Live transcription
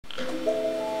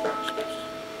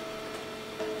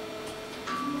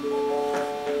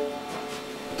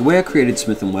The way I created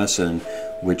Smith & Wesson,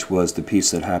 which was the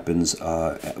piece that happens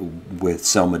with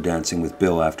Selma dancing with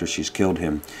Bill after she's killed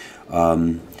him,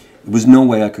 there was no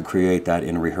way I could create that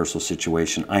in a rehearsal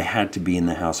situation. I had to be in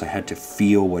the house. I had to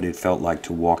feel what it felt like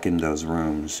to walk in those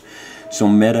rooms. So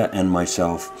Meta and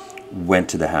myself went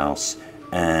to the house,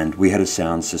 and we had a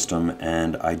sound system,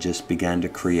 and I just began to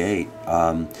create.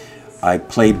 I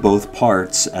play both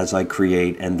parts as I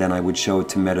create, and then I would show it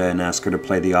to Meta and ask her to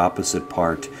play the opposite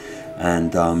part,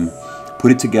 and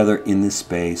put it together in this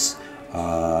space,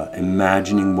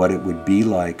 imagining what it would be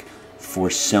like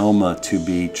for Selma to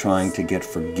be trying to get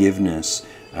forgiveness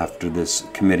after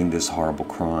committing this horrible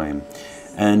crime.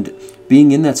 And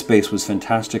being in that space was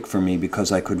fantastic for me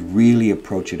because I could really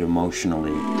approach it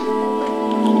emotionally.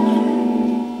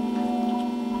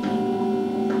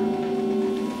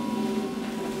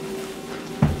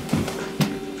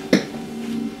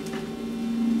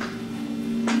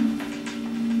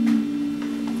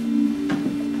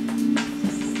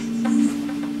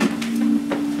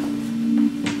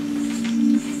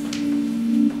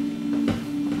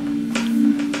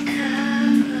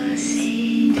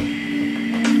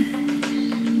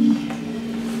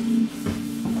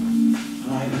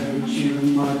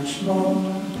 Much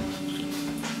more,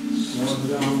 so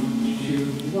don't you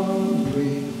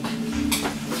worry.